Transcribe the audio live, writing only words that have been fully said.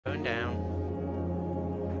Going down.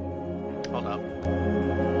 Hold up.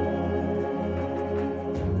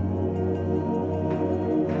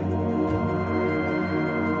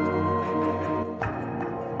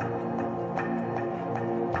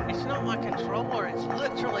 It's not my controller, it's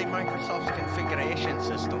literally Microsoft's configuration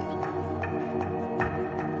system.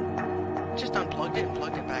 Just unplugged it and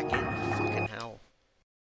plugged it back in. Fucking hell.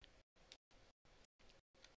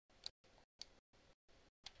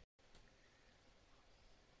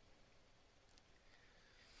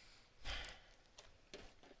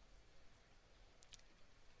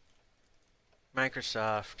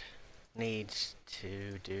 Microsoft needs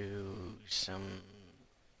to do some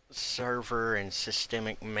server and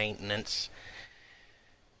systemic maintenance.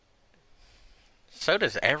 So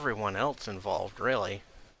does everyone else involved, really.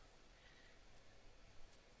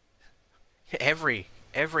 Every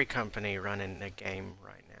company running a game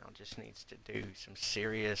right now just needs to do some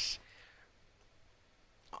serious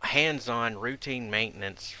hands-on routine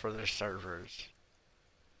maintenance for their servers.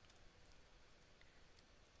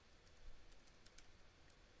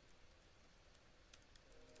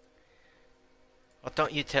 Well,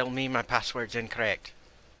 don't you tell me my password's incorrect.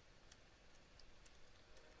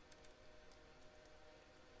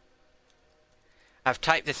 I've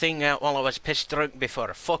typed the thing out while I was pissed drunk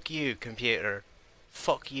before. Fuck you, computer.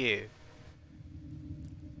 Fuck you.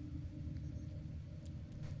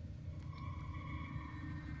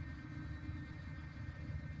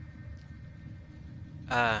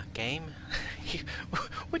 Game?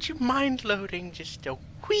 Would you mind loading just a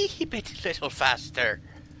wee bit little faster?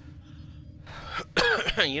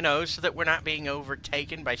 You know, so that we're not being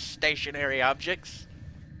overtaken by stationary objects.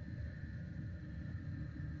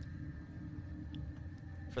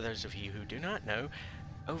 For those of you who do not know,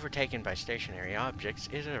 Overtaken by Stationary Objects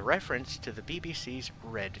is a reference to the BBC's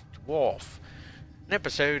Red Dwarf, an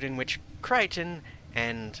episode in which Crichton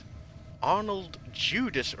and Arnold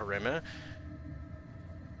Judas Rimmer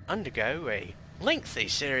undergo a lengthy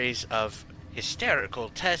series of hysterical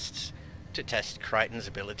tests to test Crichton's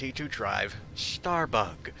ability to drive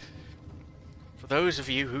Starbug. For those of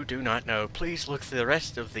you who do not know, please look the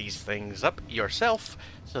rest of these things up yourself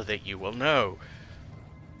so that you will know.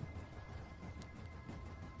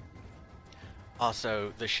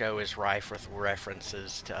 Also, the show is rife with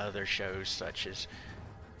references to other shows such as,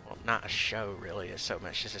 well, not a show really, so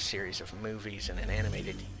much as a series of movies and an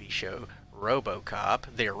animated TV show,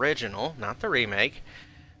 RoboCop, the original, not the remake,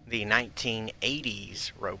 the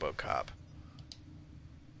 1980s RoboCop.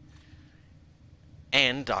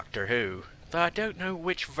 And Doctor Who, though I don't know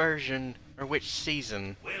which version or which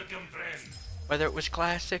season. Welcome, friend. Whether it was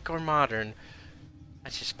classic or modern. I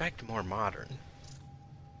suspect more modern.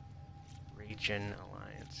 Region,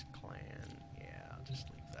 Alliance, Clan. Yeah, I'll just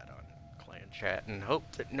leave that on Clan chat and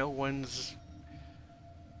hope that no one's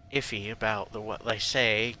iffy about what they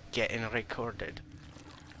say getting recorded.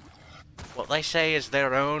 What they say is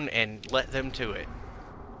their own and let them to it.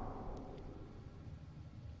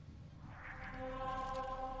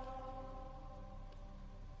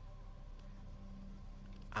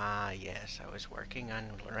 Ah, yes, I was working on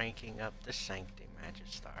ranking up the Sancti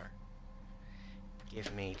Magistar.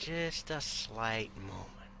 Give me just a slight moment.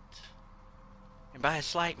 And by a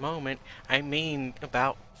slight moment, I mean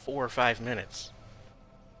about 4 or 5 minutes.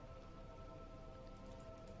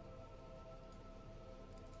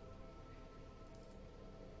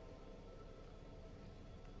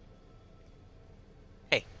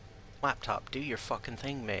 Hey, laptop, do your fucking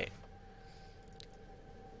thing, mate.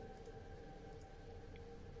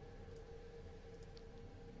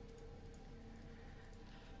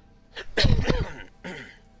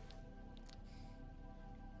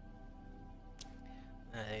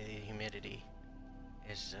 The humidity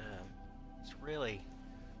is it's really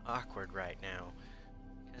awkward right now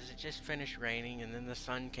because it just finished raining and then the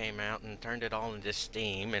sun came out and turned it all into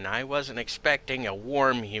steam, and I wasn't expecting a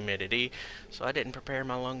warm humidity, so I didn't prepare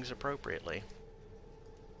my lungs appropriately.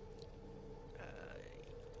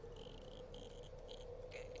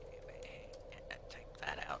 Take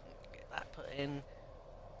that out and get that put in.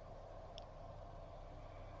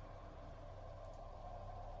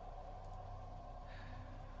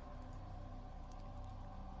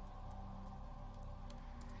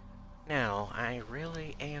 Now, I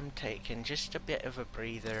really am taking just a bit of a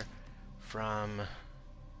breather from,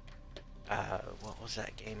 what was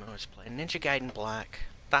that game I was playing? Ninja Gaiden Black.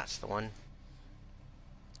 That's the one.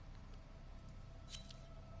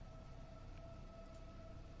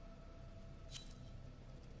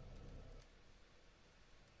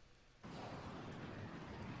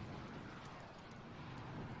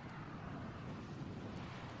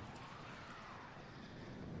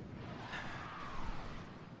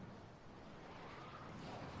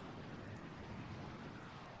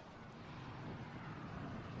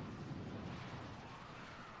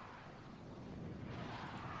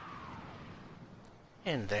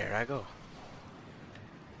 And there I go.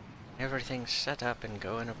 Everything's set up and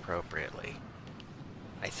going appropriately.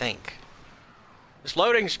 I think. This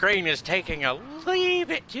loading screen is taking a wee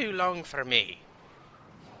bit too long for me.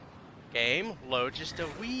 Game, load just a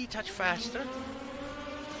wee touch faster.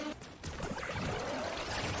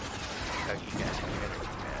 Show you guys how to get it.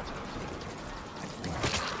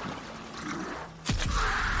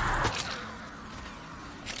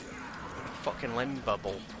 Fucking limb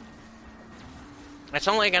bubble. It's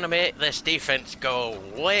only gonna make this defense go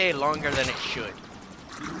way longer than it should.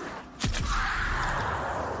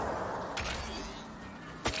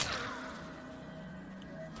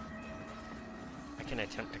 I can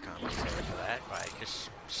attempt to compensate for that by just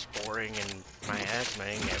sporing and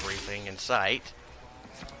miasmaing everything in sight.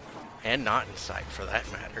 And not in sight, for that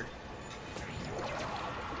matter.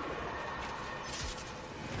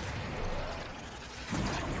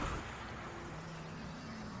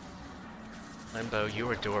 Limbo, you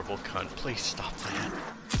adorable cunt. Please stop that.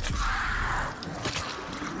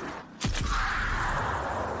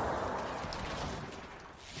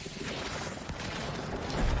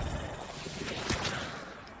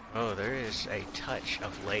 Oh, there is a touch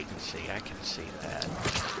of latency. I can see that.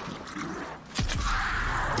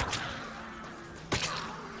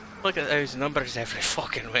 Look at those numbers every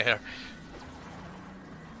fucking where.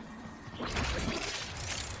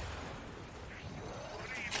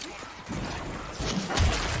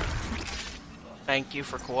 Thank you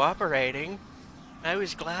for cooperating. I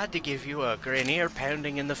was glad to give you a grenade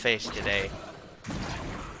pounding in the face today.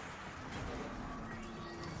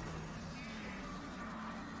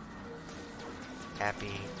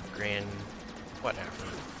 Happy, grin, whatever.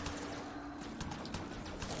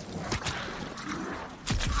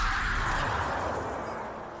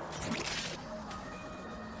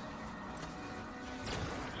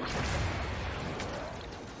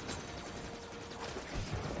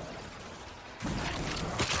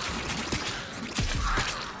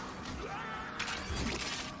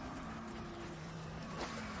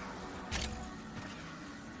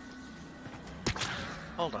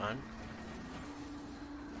 Hold on.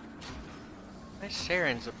 My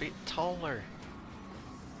Saren's a bit taller.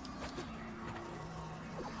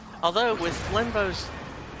 Although with Limbo's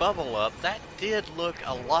bubble up, that did look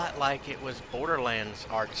a lot like it was Borderlands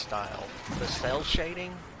art style. The cell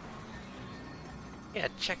shading. Yeah,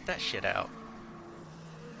 check that shit out.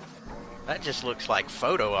 That just looks like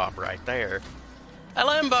photo op right there. Hey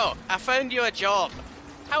Limbo, I found you a job.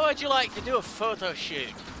 How would you like to do a photo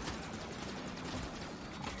shoot?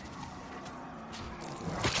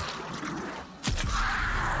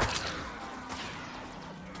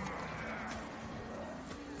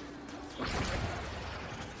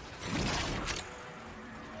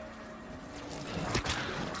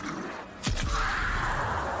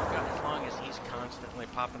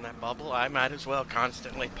 Popping that bubble, I might as well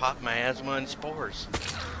constantly pop miasma and spores.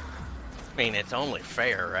 I mean, it's only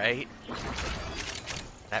fair, right?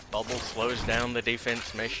 That bubble slows down the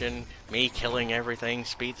defense mission. Me killing everything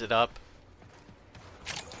speeds it up.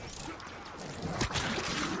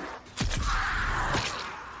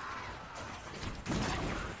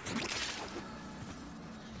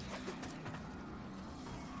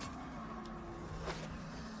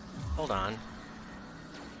 Hold on.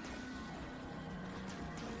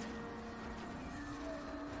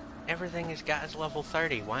 Everything his guy's level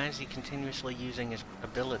 30. Why is he continuously using his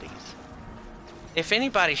abilities? If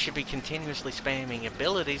anybody should be continuously spamming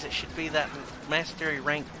abilities, it should be that Mastery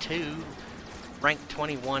Rank 2, Rank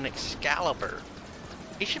 21 Excalibur.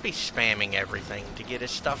 He should be spamming everything to get his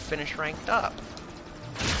stuff finished ranked up.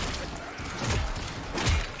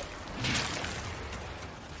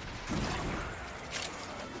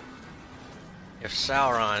 If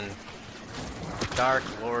Sauron, Dark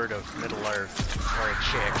Lord of Middle-earth, were a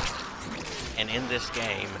chick, and in this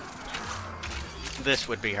game, this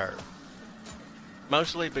would be her.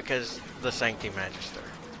 Mostly because the Sancti Magister.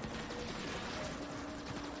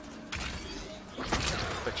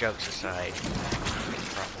 But jokes aside,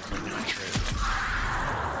 probably not true.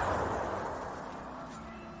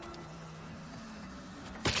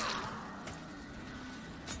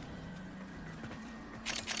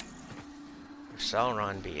 If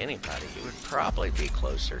Sauron be anybody, it would probably be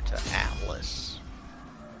closer to Atlas.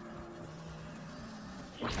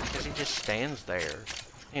 Because he just stands there,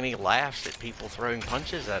 and he laughs at people throwing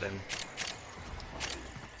punches at him.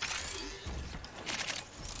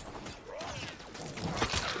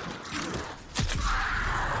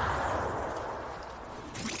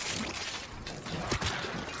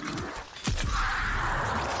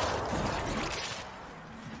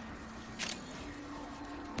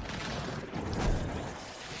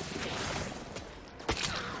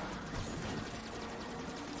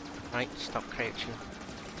 Right, stop crouching.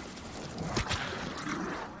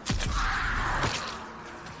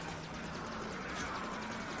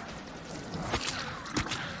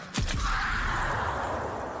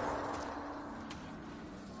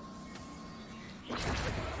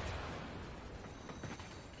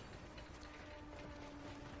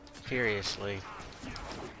 Seriously.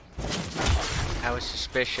 I was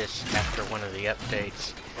suspicious after one of the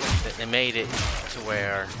updates that they made it to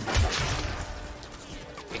where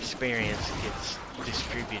experience gets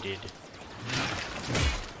distributed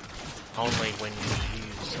only when you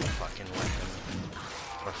use a fucking weapon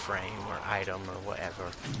or frame or item or whatever,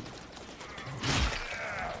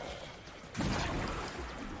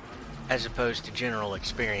 as opposed to general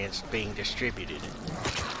experience being distributed.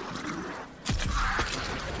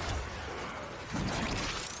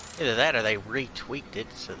 Either that or they retweaked it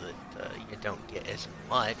so that you don't get as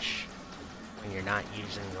much when you're not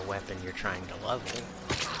using the weapon you're trying to level.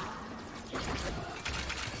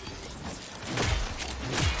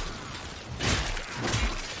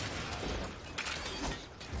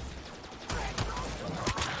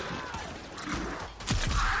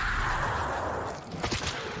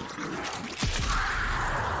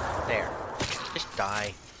 There. Just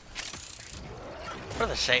die. For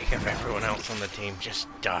the sake of everyone else on the team, just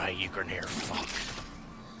die, you Grenier fuck.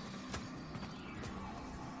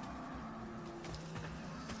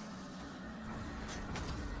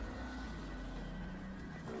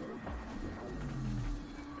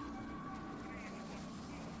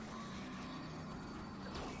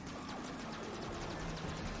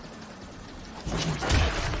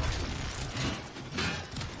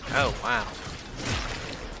 Oh, wow.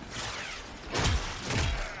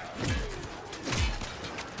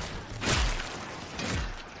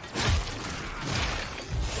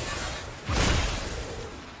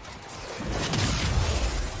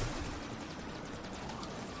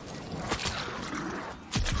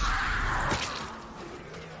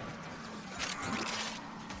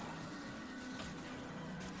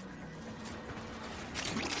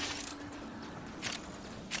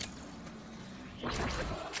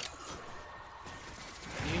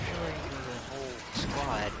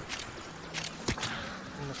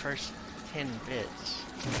 First 10 bits,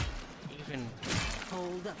 even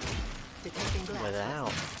hold up. Detecting glass.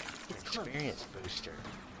 Without experience booster,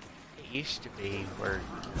 it used to be where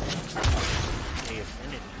the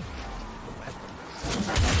affinity weapons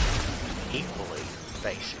equally,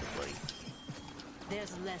 basically.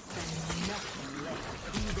 There's less than nothing left.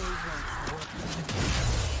 Who they want.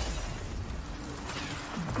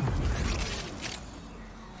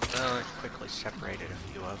 Well, I quickly separated a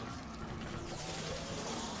few of them.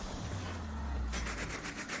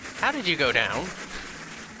 How did you go down?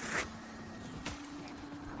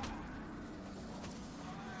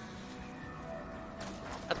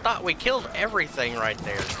 I thought we killed everything right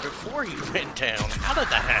there before you went down. How did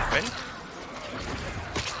that happen?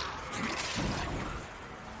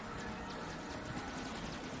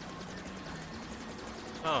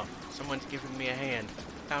 Oh, someone's giving me a hand.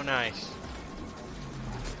 How nice.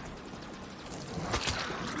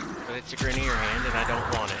 But it's a Grenier hand and I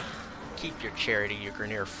don't want it. Keep your charity, you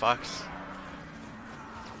Grenier fucks.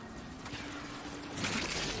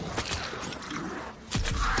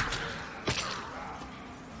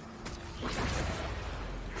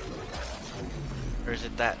 Or is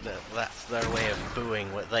it that's their way of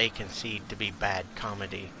booing what they concede to be bad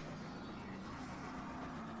comedy?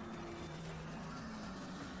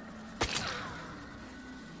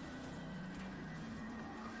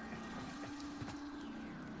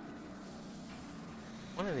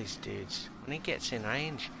 One of these dudes, when he gets in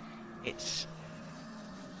range, it's...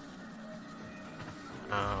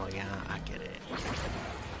 Oh yeah, I get it.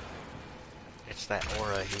 It's that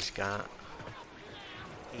aura he's got.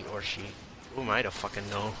 He or she. Who might have fucking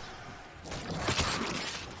know?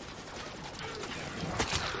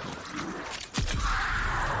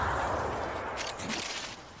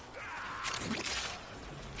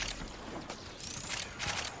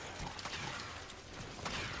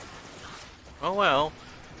 Oh well.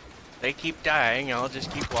 They keep dying, I'll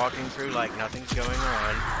just keep walking through like nothing's going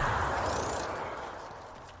on.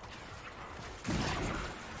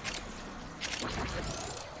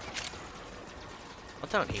 I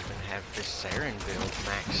don't even have this Saren build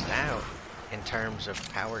maxed out in terms of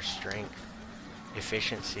power strength,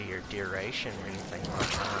 efficiency, or duration, or anything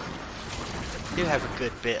like that. I do have a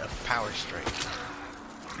good bit of power strength,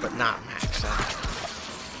 but not maxed out.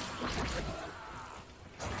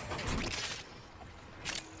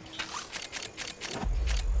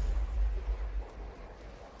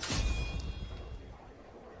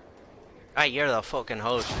 Ah, you're the fucking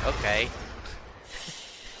host. Okay.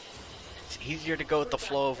 easier to go with the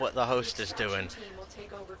flow of what the host is doing.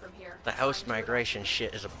 The host migration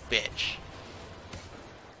shit is a bitch.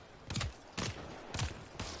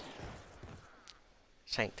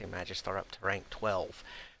 Sanctum Magister up to rank 12.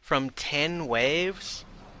 From 10 waves?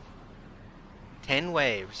 10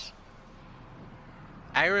 waves.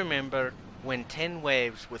 I remember when 10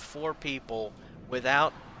 waves with 4 people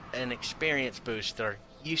without an experience booster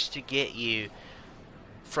used to get you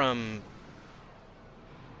from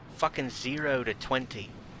fucking 0 to 20.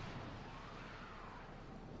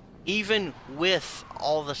 Even with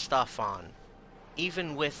all the stuff on.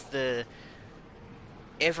 Even with the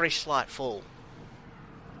every slot full.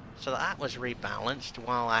 So that was rebalanced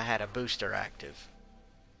while I had a booster active.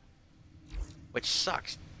 Which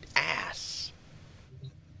sucks ass.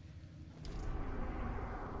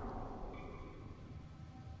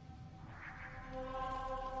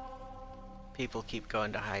 People keep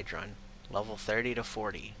going to Hydron. Level 30 to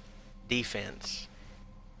 40. Defense.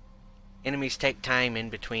 Enemies take time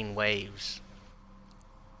in between waves.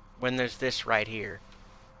 When there's this right here.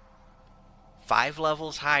 5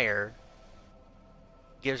 levels higher.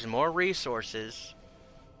 Gives more resources.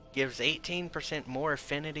 Gives 18% more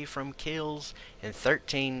affinity from kills. And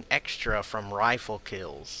 13 extra from rifle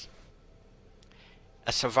kills.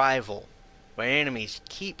 A survival. Where enemies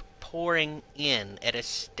keep pouring in at a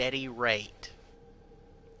steady rate.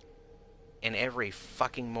 And every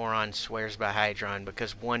fucking moron swears by Hydron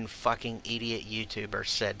because one fucking idiot YouTuber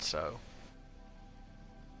said so.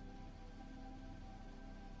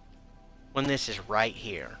 When this is right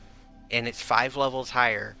here. And it's 5 levels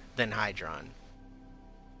higher than Hydron.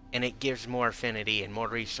 And it gives more affinity and more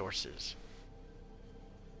resources.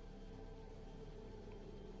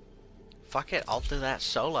 Fuck it, I'll do that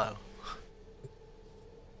solo.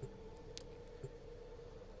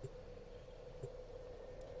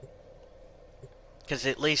 Because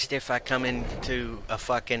at least if I come into a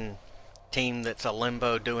fucking team that's a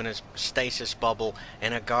Limbo doing his stasis bubble,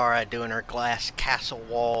 and a Gara doing her glass castle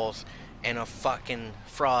walls, and a fucking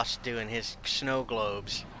Frost doing his snow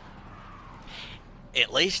globes,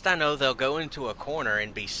 at least I know they'll go into a corner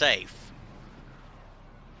and be safe.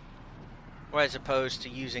 Whereas opposed to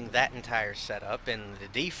using that entire setup in the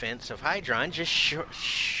defense of Hydron,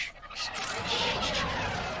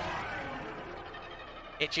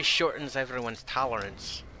 it just shortens everyone's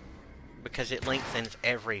tolerance because it lengthens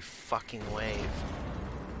every fucking wave.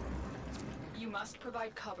 You must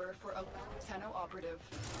provide cover for a Tenno operative.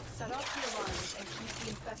 Set off the alarms and keep the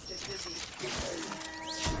infested busy.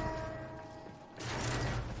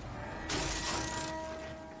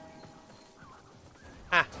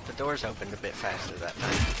 Ah, the doors opened a bit faster that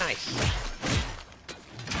time. Nice.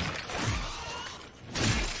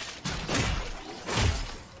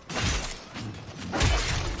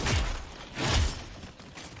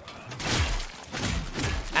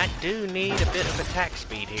 I do need a bit of attack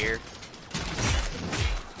speed here.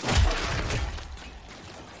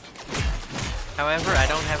 However, I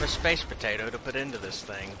don't have a space potato to put into this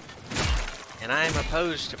thing. And I am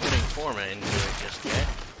opposed to putting Forma into it just yet.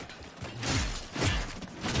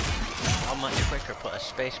 I'll much quicker put a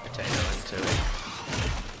space potato into it.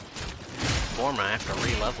 Forma, I have to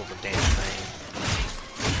re-level the damn thing.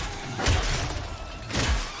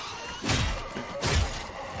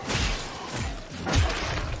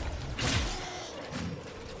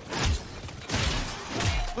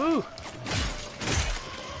 Woo!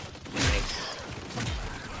 Nice.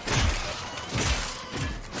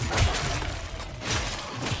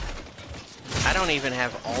 I don't even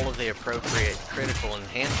have all of the appropriate critical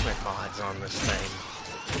enhancement mods on this thing.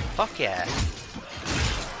 Fuck yeah.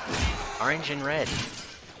 Orange and red.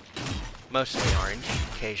 Mostly orange,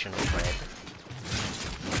 occasional red.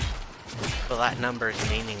 But that number is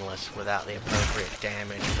meaningless without the appropriate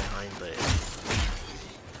damage behind it.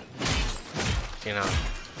 You know,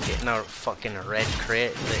 getting a fucking red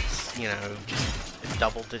crit that's, you know, just a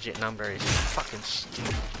double-digit number is fucking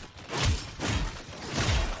stupid.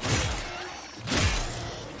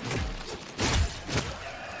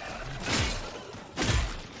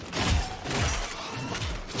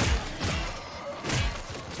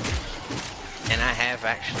 And I have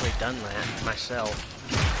actually done that myself.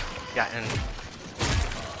 Gotten,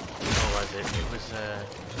 what was it? It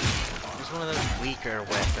was one of those weaker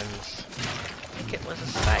weapons. I think it was a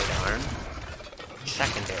sidearm.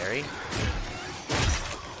 Secondary.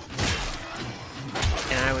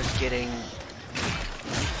 And I was getting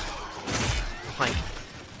like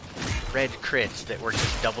red crits that were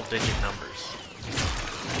just double-digit numbers.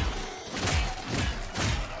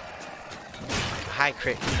 High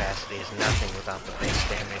crit capacity is nothing without the base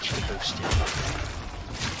damage to boost it.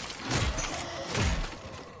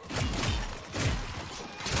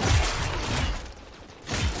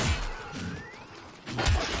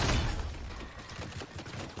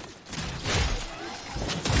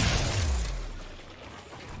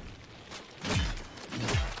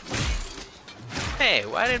 Hey,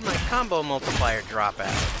 why did my combo multiplier drop out?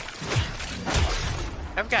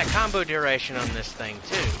 I've got combo duration on this thing,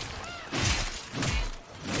 too.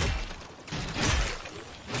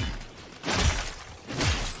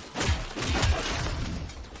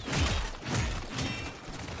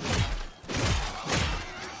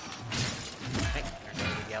 Hey, there go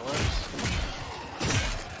the yellows.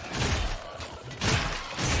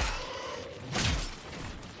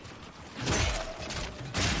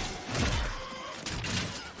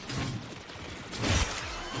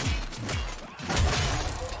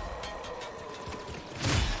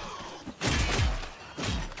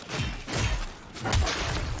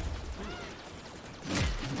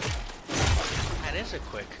 That is a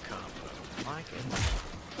quick combo. I like it.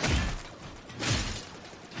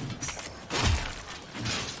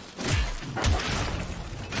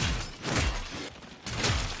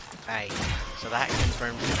 Hey, so that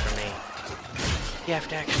confirms it for me. You have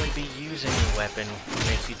to actually be using the weapon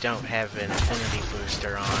if you don't have an affinity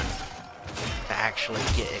booster on to actually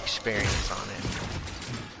get experience on it.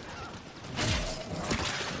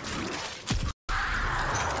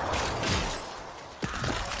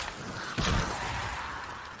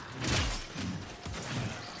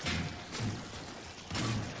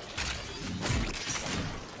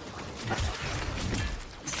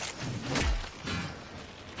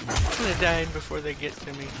 They're dying before they get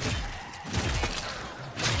to me.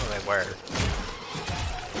 Oh, they were.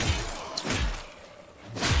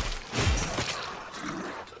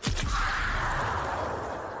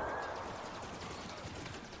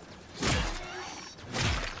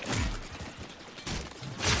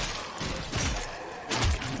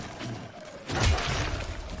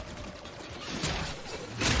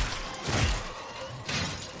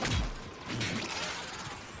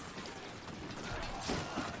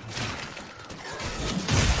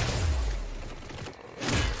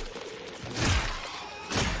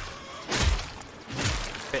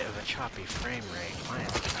 Bit of a choppy frame rate.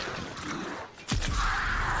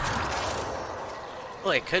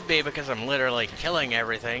 Well, it could be because I'm literally killing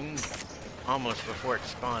everything almost before it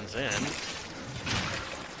spawns in.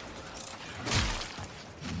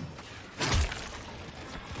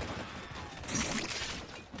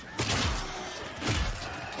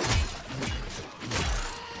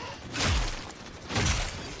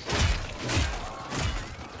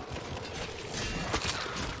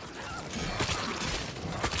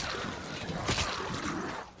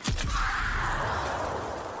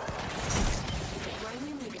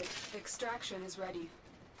 Extraction is ready.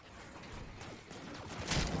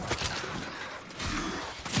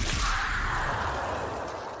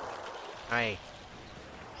 Aye.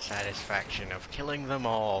 Satisfaction of killing them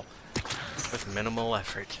all with minimal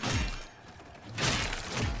effort.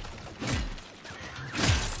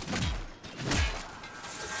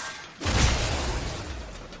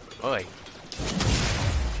 Oi.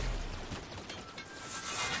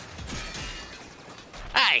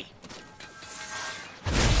 Hey!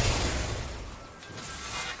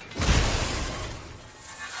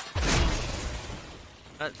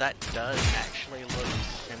 That does actually look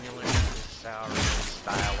similar to the Sauron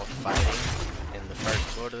style of fighting in the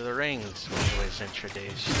first Lord of the Rings when it was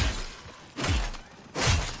introduced.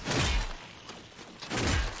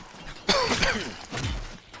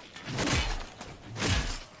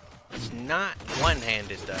 It's not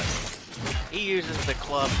one-handed though. He uses the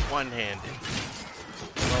club one-handed.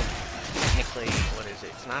 Well, technically, what is it?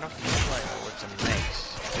 It's not a flail, it's a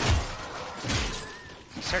mace.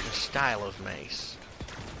 A certain style of mace.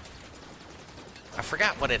 I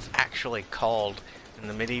forgot what it's actually called in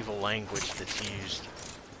the medieval language that's used.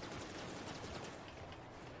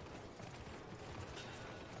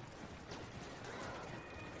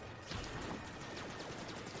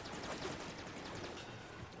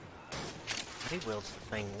 But he wields the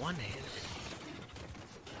thing one-handed.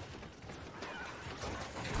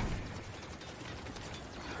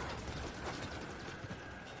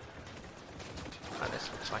 Oh,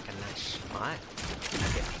 this looks like a nice spot. I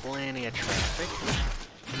get plenty of traffic.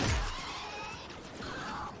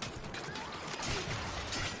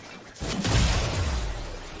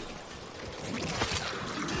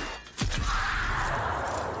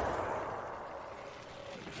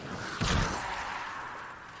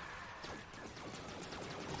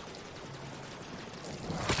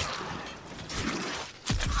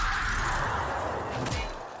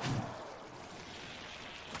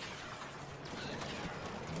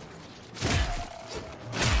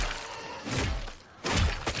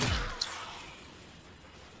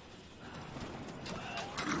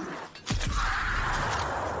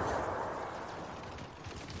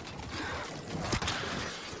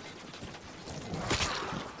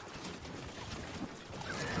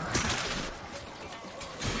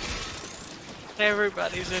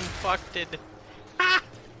 Everybody's infected. Ah!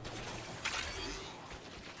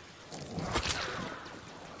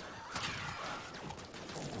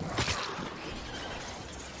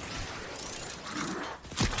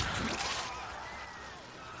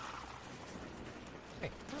 Hey,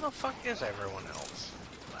 where the fuck is everyone else?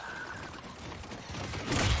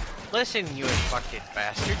 Listen, you infected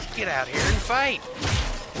bastards, get out here and fight!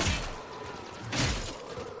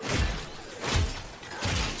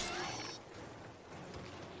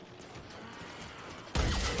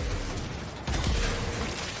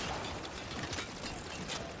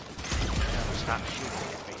 Stop shooting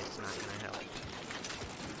at me, it's not gonna help.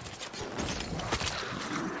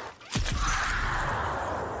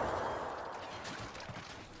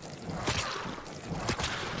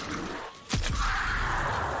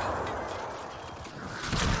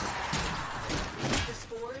 The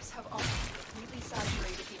spores have almost completely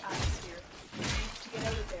saturated the atmosphere. We need to get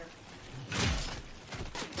out of there.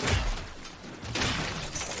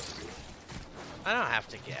 I don't have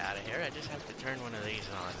to get out of here, I just have to turn one of these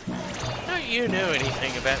on. Don't you know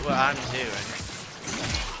anything about what I'm doing?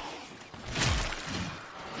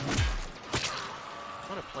 I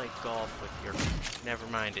want to play golf with your... Never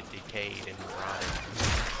mind, it decayed and rotted.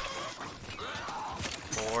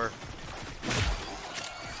 4.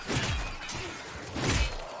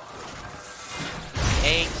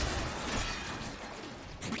 Eight.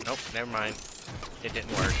 Nope, never mind. It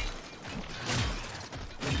didn't work.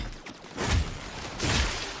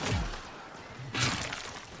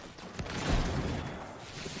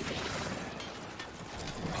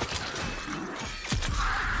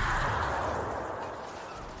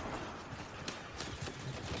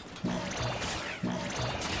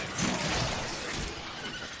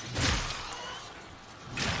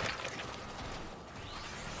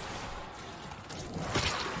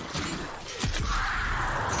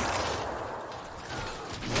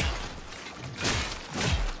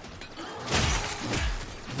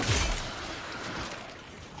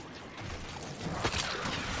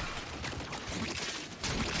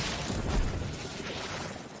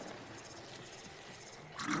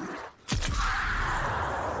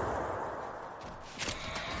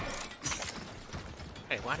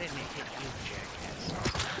 Hey, why didn't it hit you, jackass?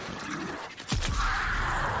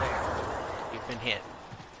 There. You've been hit.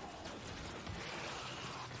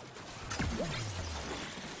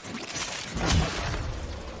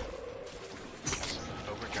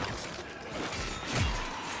 Overjump.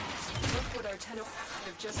 Look what our tenno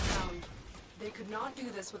have just found. They could not do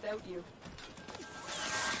this without you.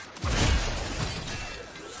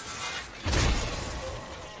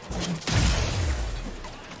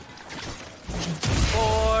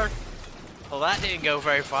 Well, that didn't go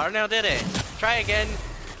very far now, did it? Try again.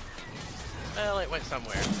 Well, it went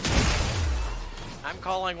somewhere. I'm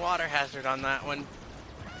calling water hazard on that one.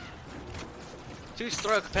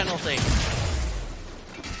 2-stroke penalty.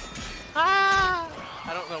 Ah!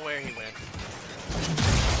 I don't know where he went.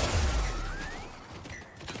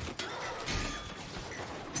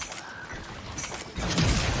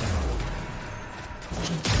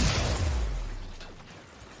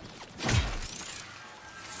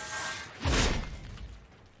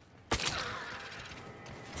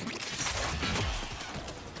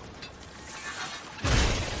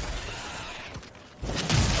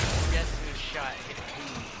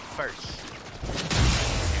 First.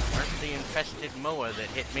 It weren't the infested moa that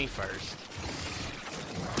hit me first.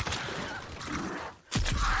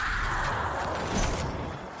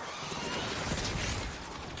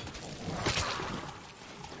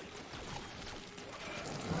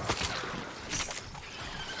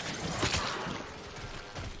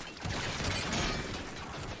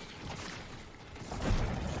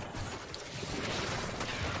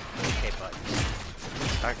 Okay, bud.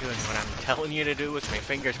 Start doing what I'm telling you to do with my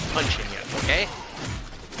fingers punching you, okay?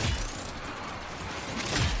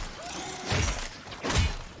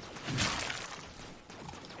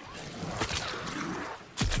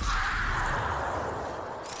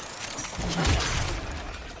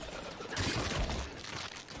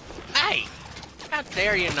 Hey! How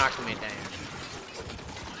dare you knock me down?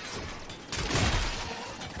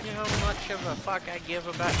 You know how much of a fuck I give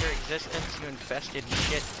about your existence, you infested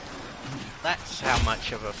shit? That's how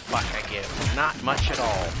much of a fuck I give. Not much at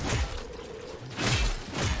all.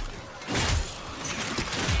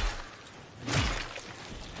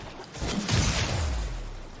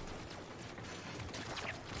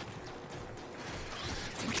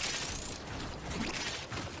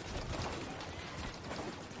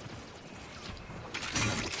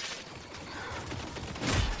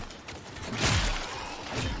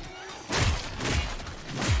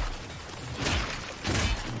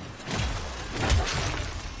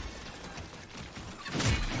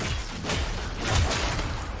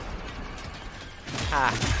 Ha!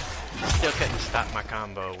 Still couldn't stop my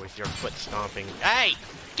combo with your foot stomping. Hey!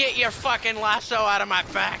 Get your fucking lasso out of my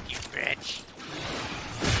back, you bitch!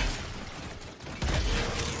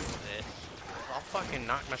 I'll fucking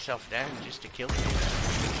knock myself down just to kill you.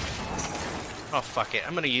 Oh, fuck it.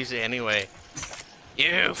 I'm gonna use it anyway.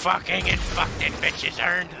 You fucking infected bitches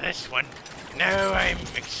earned this one. Now I'm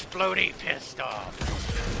exploding pissed off.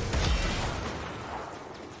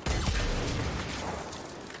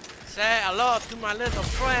 Say hello to my little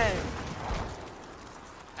friend.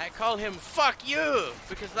 I call him fuck you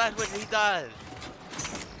because that's what he does.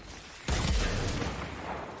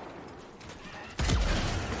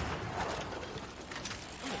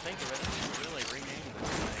 Come to think of it, I should really rename this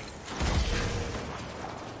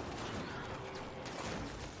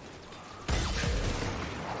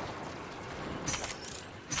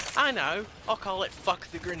thing. I know. I'll call it fuck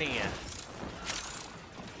the Grenadier.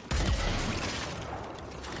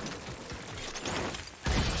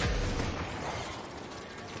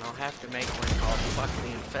 Have to make one called Fuck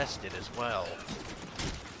the Infested as well.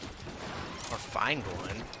 Or find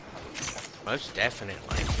one. Most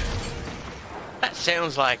definitely. That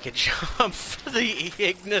sounds like a job for the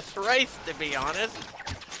Ignis Wraith, to be honest.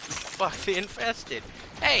 Fuck the Infested.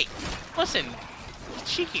 Hey, listen, you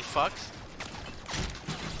cheeky fucks.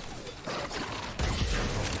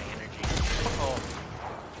 My energy. Uh-oh.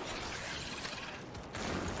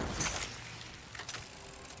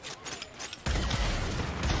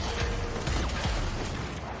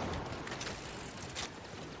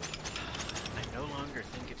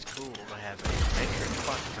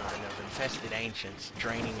 Infested ancients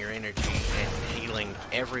draining your energy and healing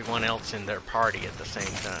everyone else in their party at the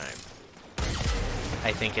same time.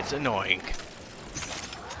 I think it's annoying.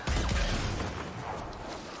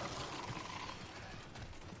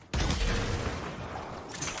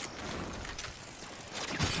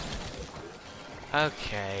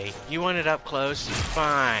 Okay, you want it up close?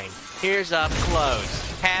 Fine. Here's up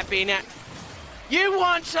close. Happy now. You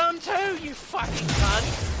want some too, you fucking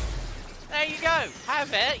cunt! There you go.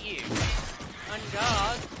 Have it, you. On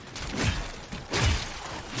guard.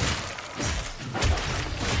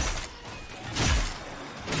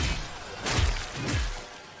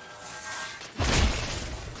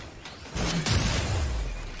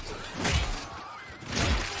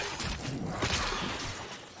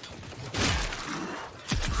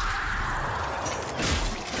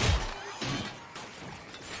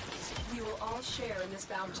 We will all share in this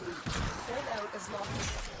bounty. Hold out as long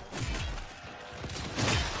as...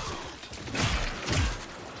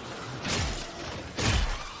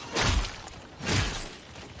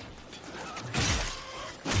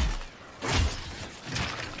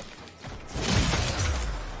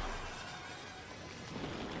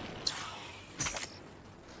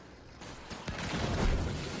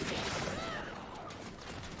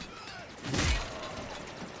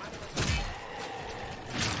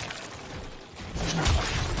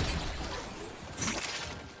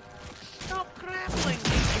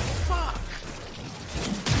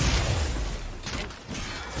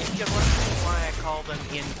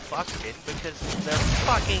 Infected because they're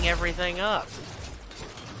fucking everything up.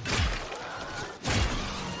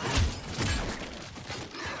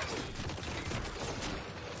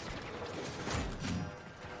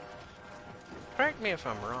 Correct me if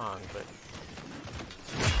I'm wrong, but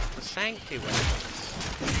the Sancti weapons,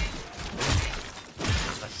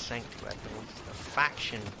 not the Sancti weapons, the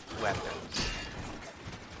faction weapons,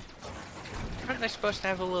 aren't they supposed to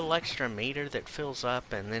have a little extra meter that fills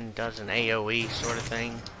up and then does an AoE sort of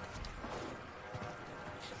thing?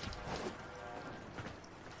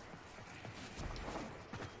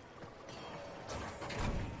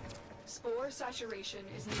 Spore saturation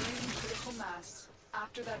is nearing critical mass.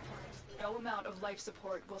 After that point, no amount of life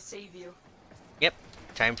support will save you. Yep,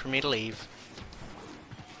 time for me to leave.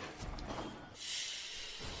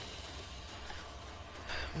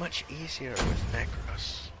 Much easier with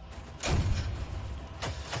Necros.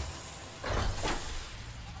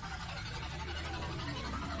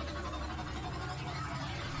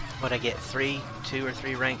 Would I get 2 or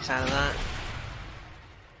 3 ranks out of that?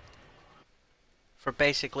 For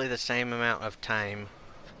basically the same amount of time.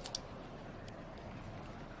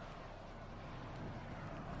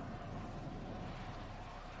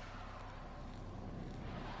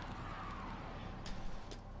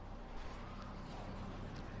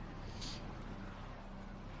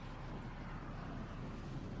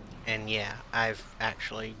 And yeah, I've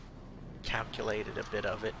actually calculated a bit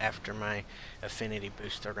of it after my affinity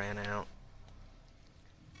booster ran out.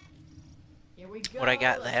 Here we go. What I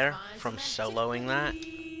got there Let's from find some soloing that,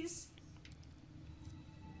 activities.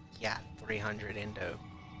 yeah, 300 Indo.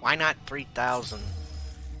 Why not 3,000?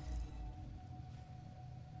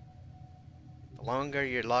 The longer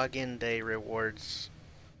your login day rewards...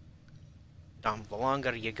 the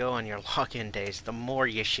longer you go on your login days, the more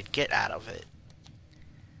you should get out of it.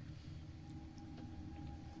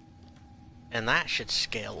 And that should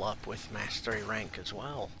scale up with mastery rank as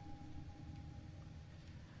well.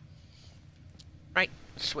 Right,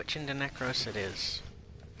 switching to Necros it is.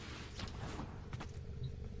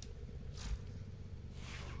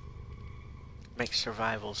 Makes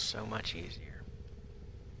survival so much easier.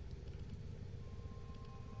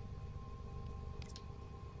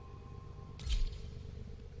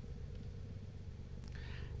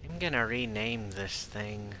 I'm gonna rename this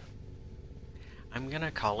thing. I'm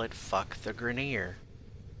gonna call it Fuck the Grenier.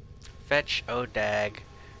 Fetch Odag.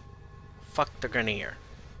 Fuck the Grenier.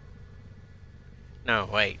 No,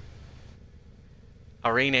 wait.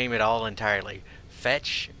 I'll rename it all entirely.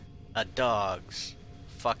 Fetch a Dogs.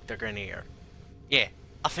 Fuck the Grenier. Yeah,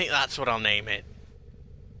 I think that's what I'll name it.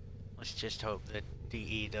 Let's just hope that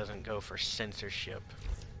DE doesn't go for censorship.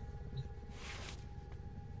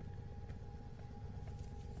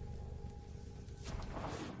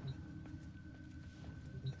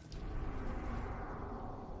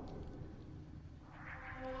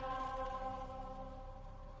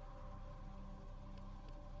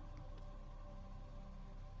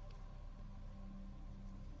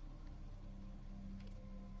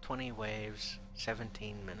 Waves,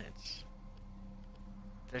 17 minutes.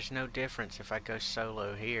 There's no difference if I go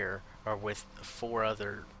solo here or with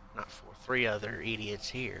three other idiots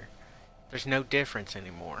here. There's no difference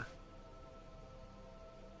anymore.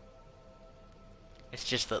 It's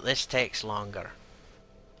just that this takes longer.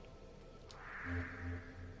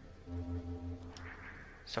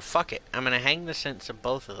 So fuck it. I'm gonna hang the sense of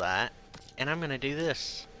both of that, and I'm gonna do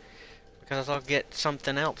this. Because I'll get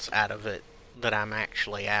something else out of it that I'm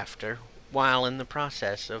actually after, while in the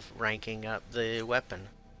process of ranking up the weapon.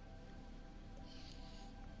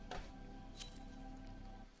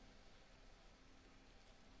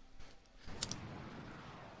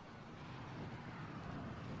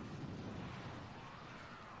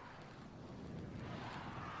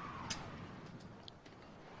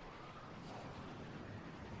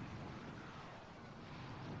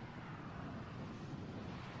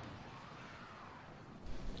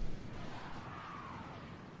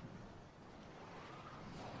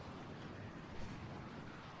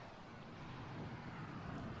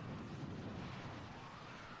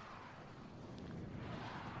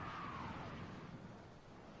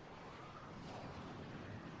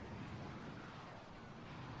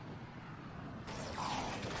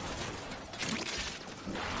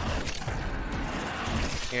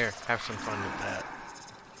 Here, have some fun with that.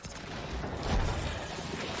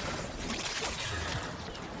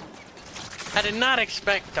 I did not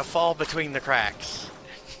expect to fall between the cracks.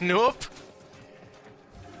 Nope.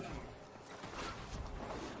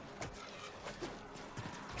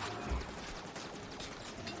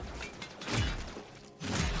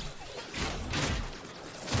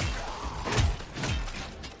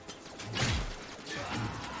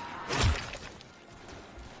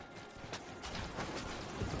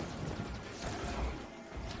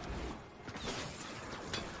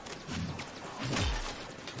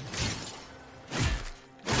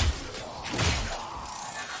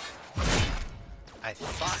 I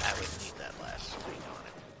thought I would need that last swing on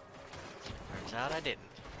it. Turns out I didn't.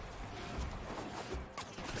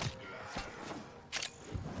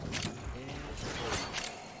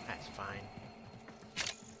 That's fine.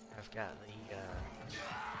 I've got the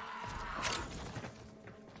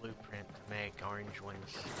blueprint to make orange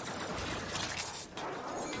ones.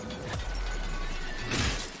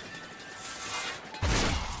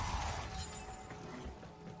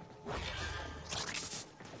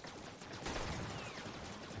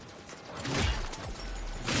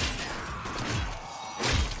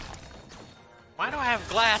 Why do I have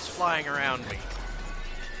glass flying around me?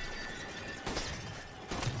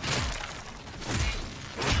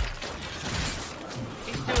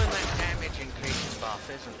 He's doing that damage increasing buff,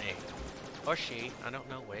 isn't he? Or she, I don't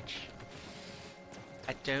know which.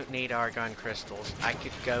 I don't need argon crystals. I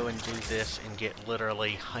could go and do this and get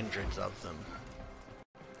literally hundreds of them.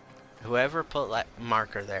 Whoever put that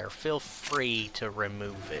marker there, feel free to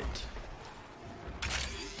remove it.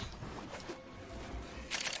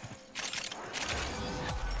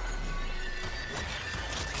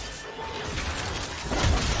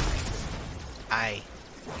 I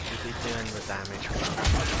should be doing the damage from,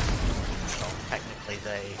 well, technically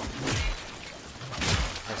they,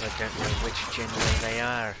 as I don't know which gender they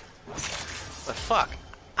are. But fuck,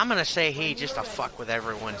 I'm gonna say he just to fuck with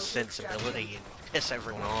everyone's sensibility and piss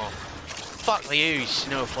everyone off. Fuck you,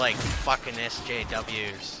 snowflake fucking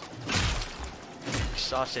SJWs.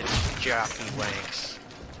 sausage jockey wanks.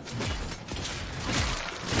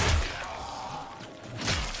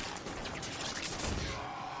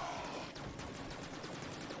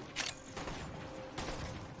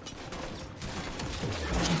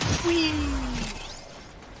 Whee!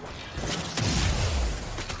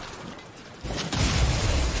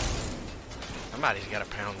 Somebody's gotta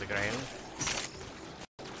pound the ground.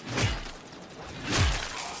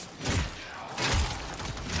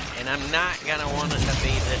 And I'm not gonna want it to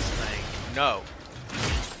be this thing. No.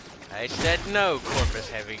 I said no, Corpus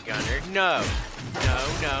Heavy Gunner. No. No,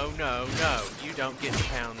 no, no, no. You don't get to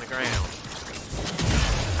pound the ground.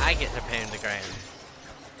 I get to pound the ground.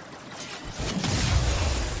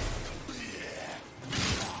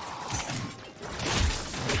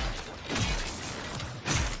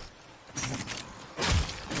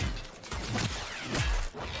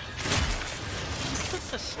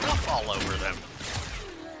 Put the stuff all over them.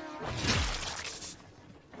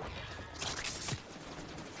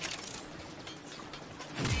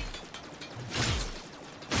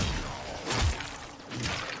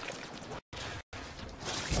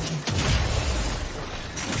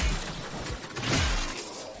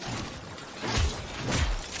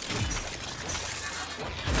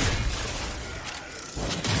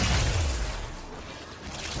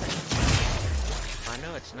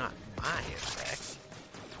 It's not my effect.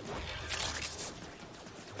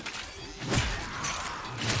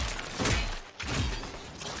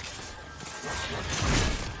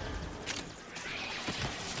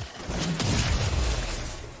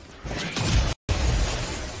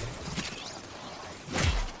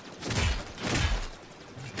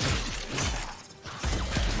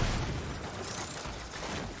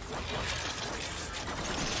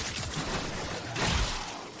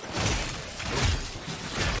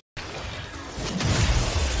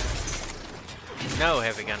 No,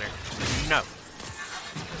 Heavy Gunner. No.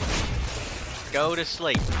 Go to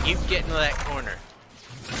sleep. You get into that corner.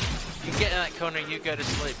 You get in that corner, you go to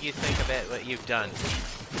sleep, you think about what you've done.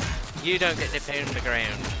 You don't get to pound the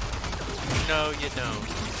ground. No, you don't.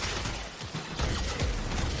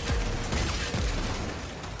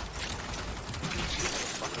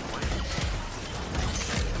 Fucking wanks.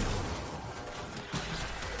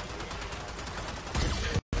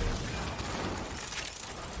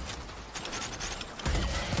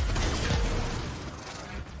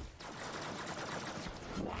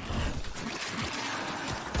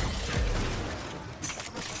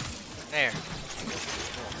 There. Little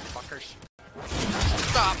fuckers.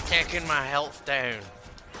 Stop taking my health down.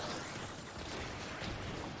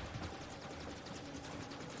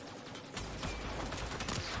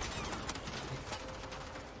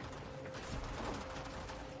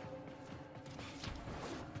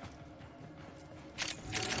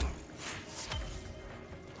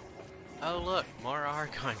 Oh look, more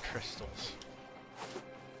Argon crystals.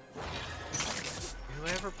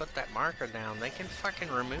 Whoever put that marker down, they can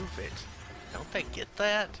fucking remove it. Don't they get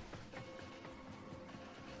that?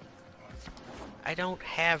 I don't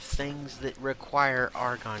have things that require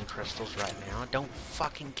Argon crystals right now. I don't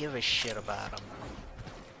fucking give a shit about them.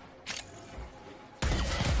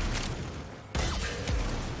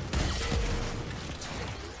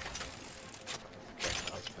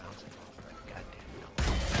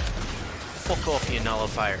 Fuck off, you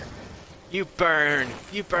nullifier. You burn!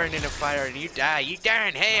 You burn in a fire and you die! You die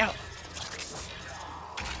in hell!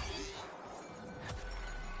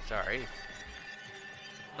 Sorry.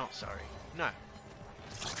 Not sorry. No.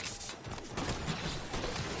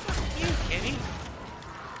 Fuck you, Kenny!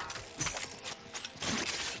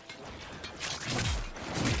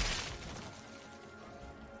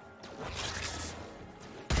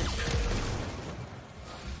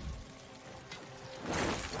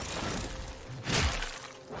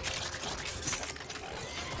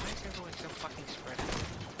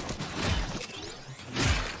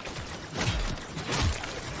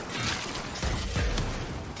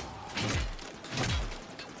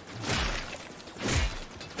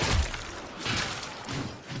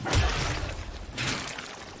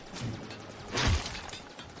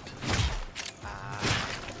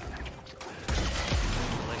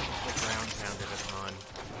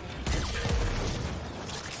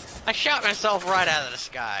 I shot myself right out of the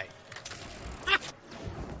sky.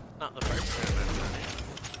 Not the first time I've done it.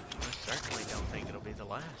 I certainly don't think it'll be the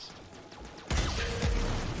last.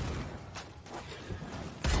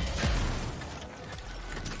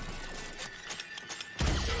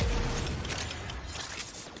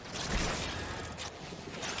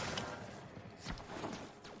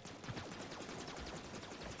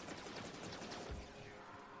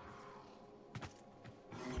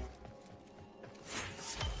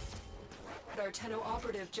 Our Our Tenno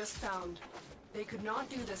operative just found. They could not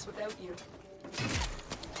do this without you.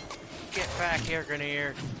 Get back here,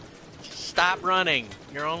 Grenier. Stop running.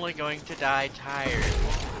 You're only going to die tired.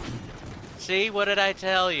 See, what did I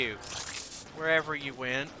tell you? Wherever you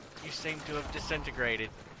went, you seem to have disintegrated.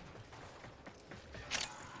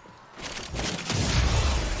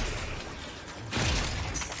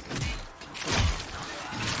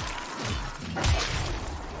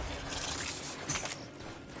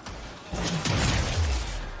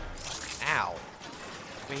 Ow.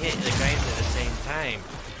 We hit the ground at the same time.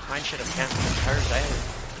 Mine should have cancelled hers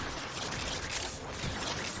out.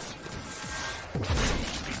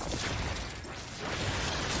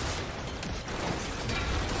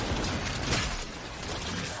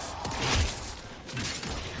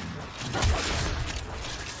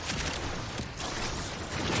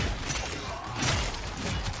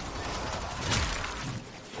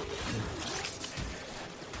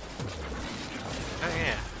 Oh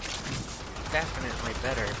yeah. Definitely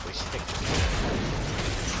better if we stick together.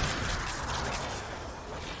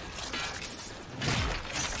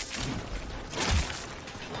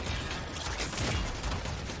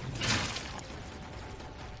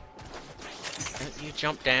 Don't you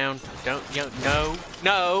jump down. Don't you no.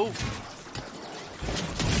 No!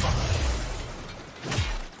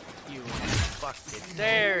 You fucked it.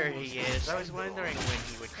 There he is. I was wondering when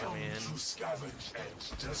he would come in.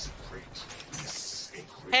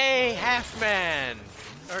 Hey, half man!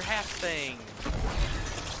 Or half thing.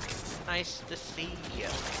 Nice to see you.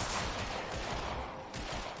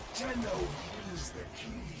 Tenno use the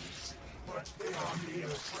keys, but they are mere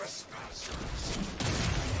trespassers.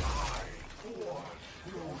 I, for one,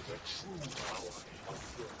 know the true power of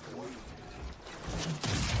the void.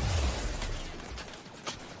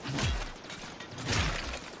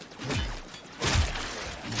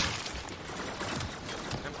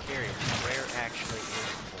 I'm curious, where actually is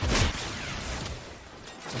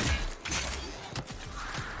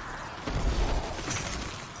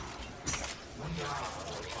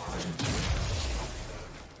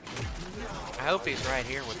I hope he's right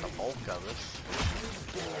here with the bulk of us.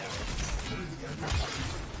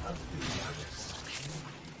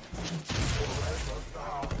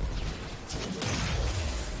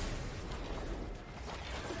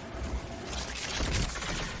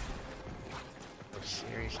 Oh,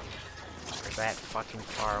 seriously? You're that fucking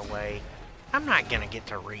far away. I'm not gonna get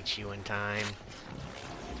to reach you in time.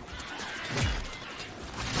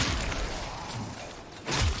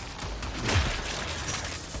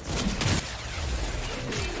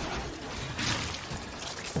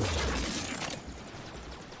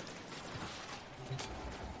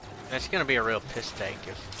 It's gonna be a real piss take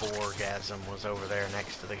if Vorgasm was over there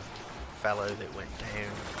next to the fellow that went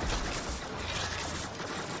down.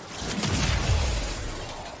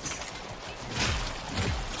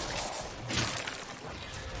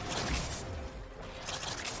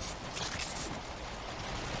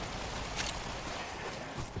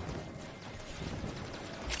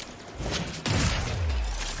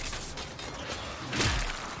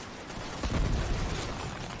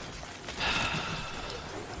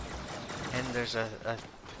 There's a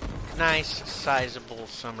nice, sizable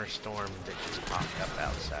summer storm that just popped up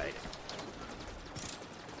outside.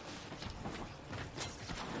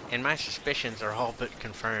 And my suspicions are all but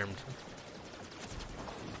confirmed.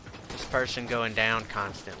 This person going down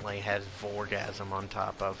constantly has Vorgasm on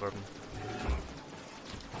top of him.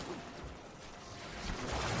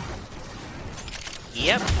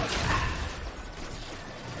 Yep.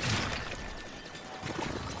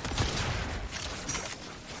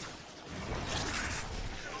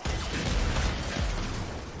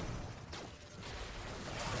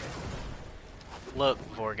 Look,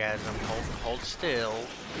 Vorgasm, hold still.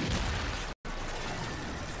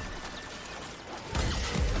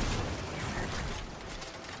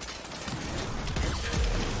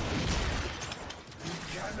 You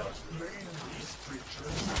cannot blame these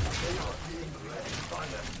creatures. They are being led by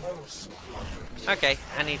a false prophet. Okay,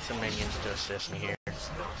 I need some minions to assist me here. It's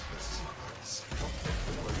not the secrets of the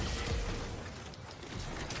void.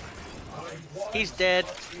 I want He's dead.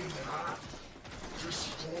 what in half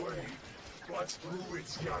destroyed. But through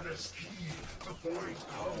its Yana's key, the void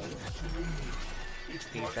comes to me. It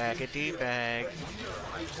brought D-bag me a D-bag. here, and here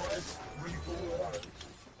I was reborn.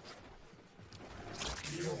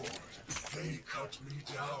 Lord, they cut me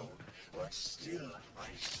down, but still I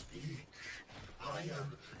speak. I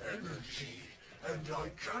am energy, and I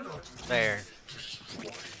cannot There. be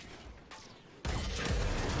destroyed.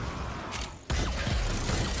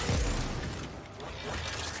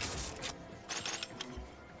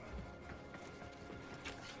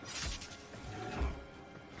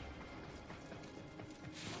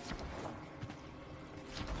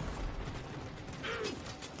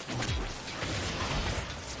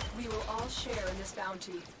 this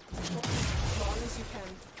bounty. As long as you can.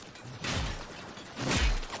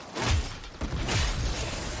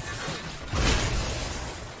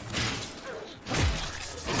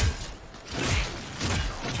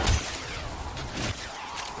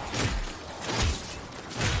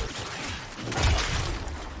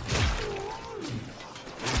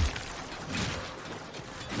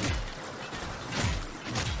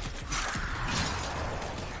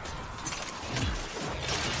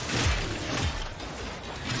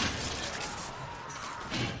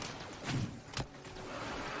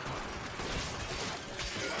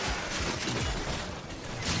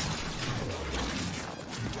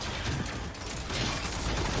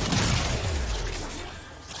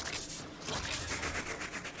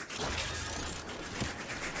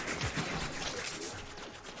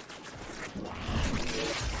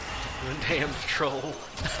 Damn troll.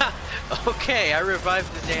 Okay, I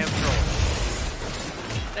revived the damn troll.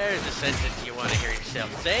 There's a sentence you want to hear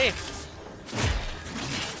yourself say.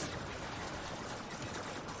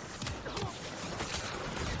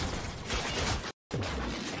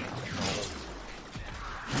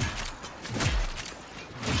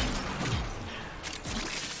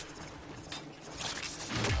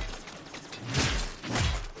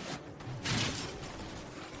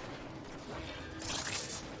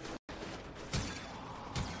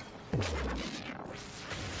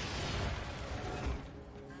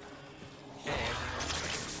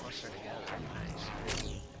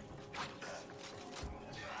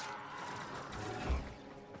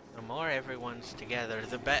 The more everyone's together,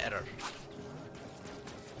 the better.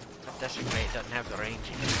 That Desecrate doesn't have the range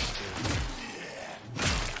it used to. You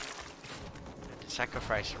have to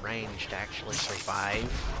sacrifice range to actually survive.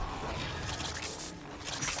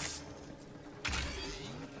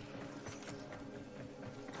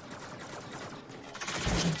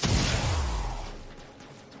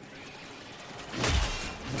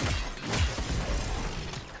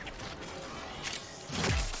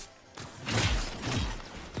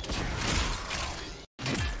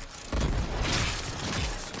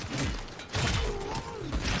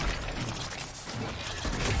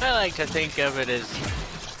 I like to think of it as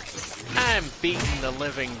I'm beating the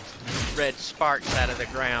living red sparks out of the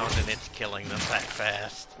ground and it's killing them that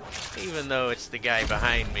fast. Even though it's the guy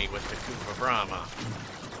behind me with the Kuva Brahma.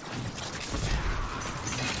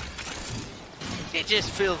 It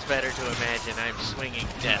just feels better to imagine I'm swinging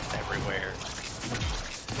death everywhere.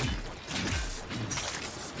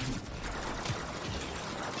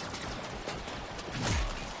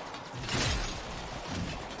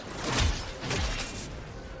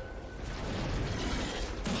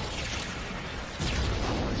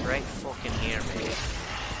 Right fucking here, mate.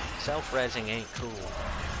 Self-resing ain't cool.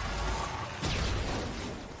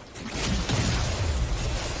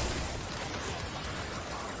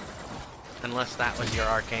 Unless that was your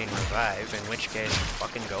arcane revive, in which case,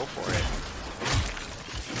 fucking go for it.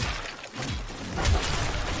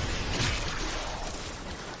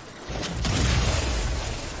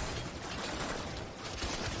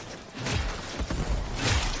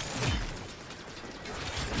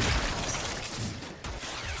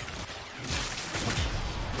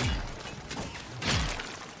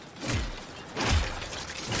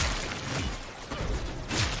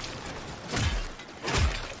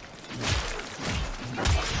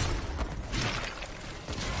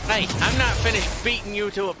 Hey, I'm not finished beating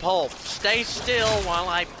you to a pulp. Stay still while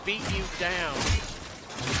I beat you down.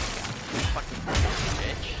 Fucking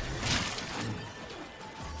bitch.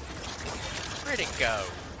 Where'd it go?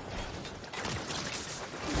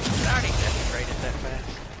 It already desecrated that fast.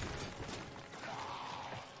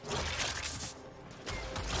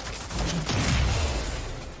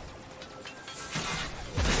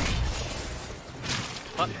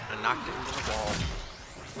 Oh, I knocked it into the wall.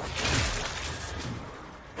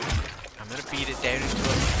 I'm gonna beat it down into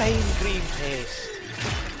a fine green paste.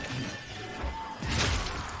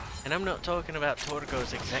 And I'm not talking about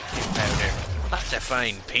Torgo's executive powder. That's a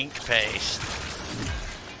fine pink paste.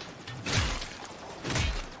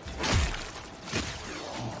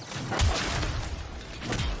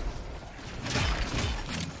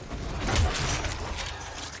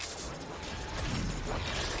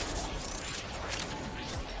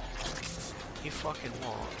 You fucking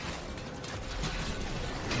what?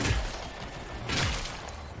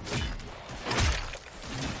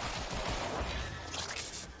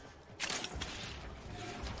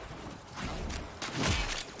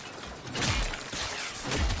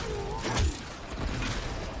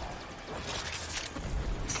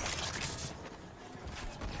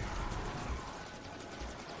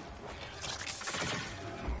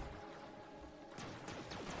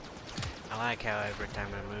 I like how every time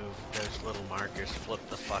I move, those little markers flip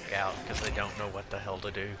the fuck out because they don't know what the hell to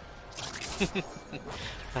do.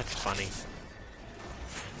 That's funny.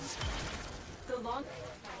 The longer,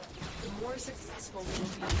 the more successful we will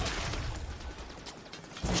be.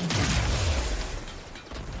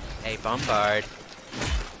 Hey, Bombard.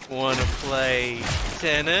 Wanna play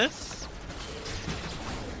tennis?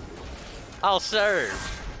 I'll serve.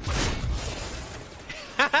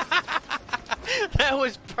 That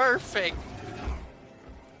was perfect.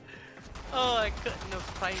 Oh, I couldn't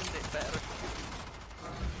have timed it better.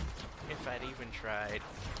 If I'd even tried.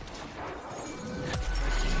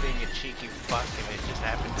 Just being a cheeky fuck and it just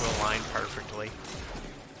happened to align perfectly.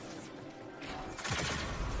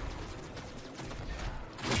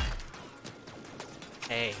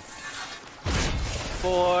 Hey.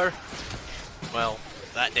 4. Well,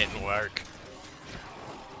 that didn't work.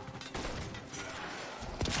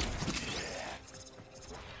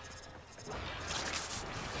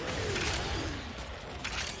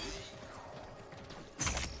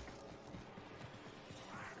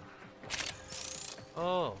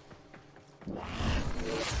 Oh. Okay.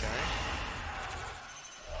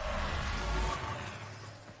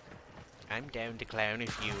 I'm down to clown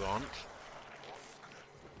if you want.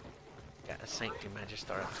 Got a Sancti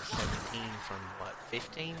Magister up to 17 from what,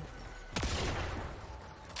 15?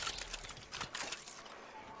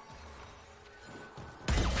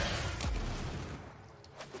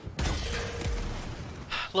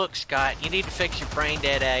 Look, Scott, you need to fix your brain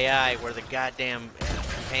dead AI where the goddamn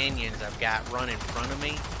companions I've got run in front of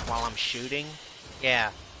me while I'm shooting.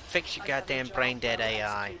 Yeah, fix your goddamn brain dead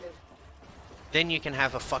AI. Then you can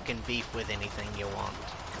have a fucking beef with anything you want.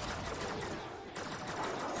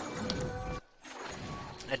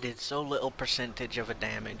 I did so little percentage of a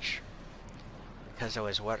damage because I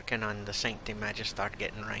was working on the Sancti Magister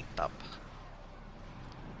getting ranked up.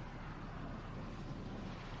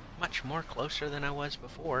 Much more closer than I was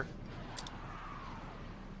before.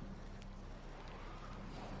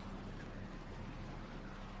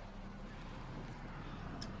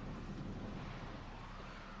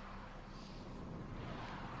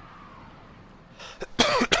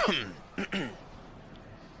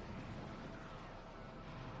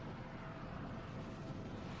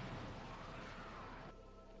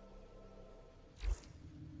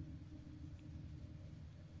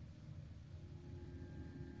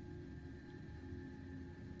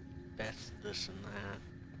 Best this and that.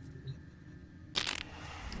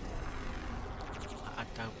 I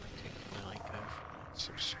don't particularly go for that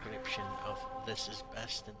subscription of this is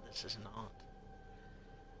best and this is not.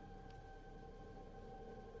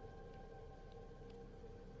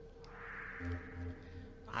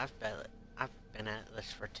 I've been at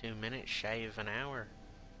this for 2 minutes, shy of an hour.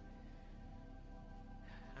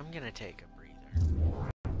 I'm gonna take a breather.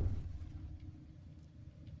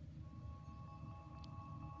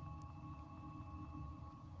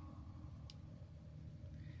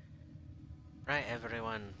 Right,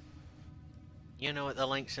 everyone. You know what the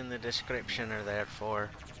links in the description are there for.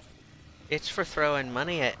 It's for throwing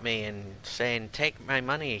money at me and saying, take my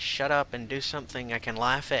money, shut up and do something I can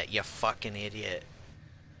laugh at, you fucking idiot.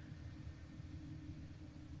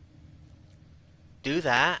 Do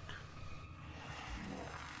that.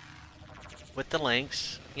 With the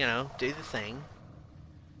links, you know, do the thing.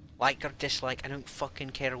 Like or dislike, I don't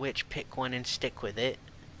fucking care which, pick one and stick with it.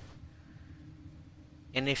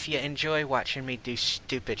 And if you enjoy watching me do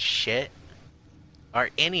stupid shit, or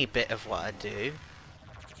any bit of what I do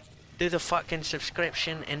the fucking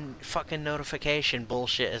subscription and fucking notification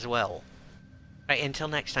bullshit as well. Right, until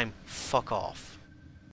next time, fuck off.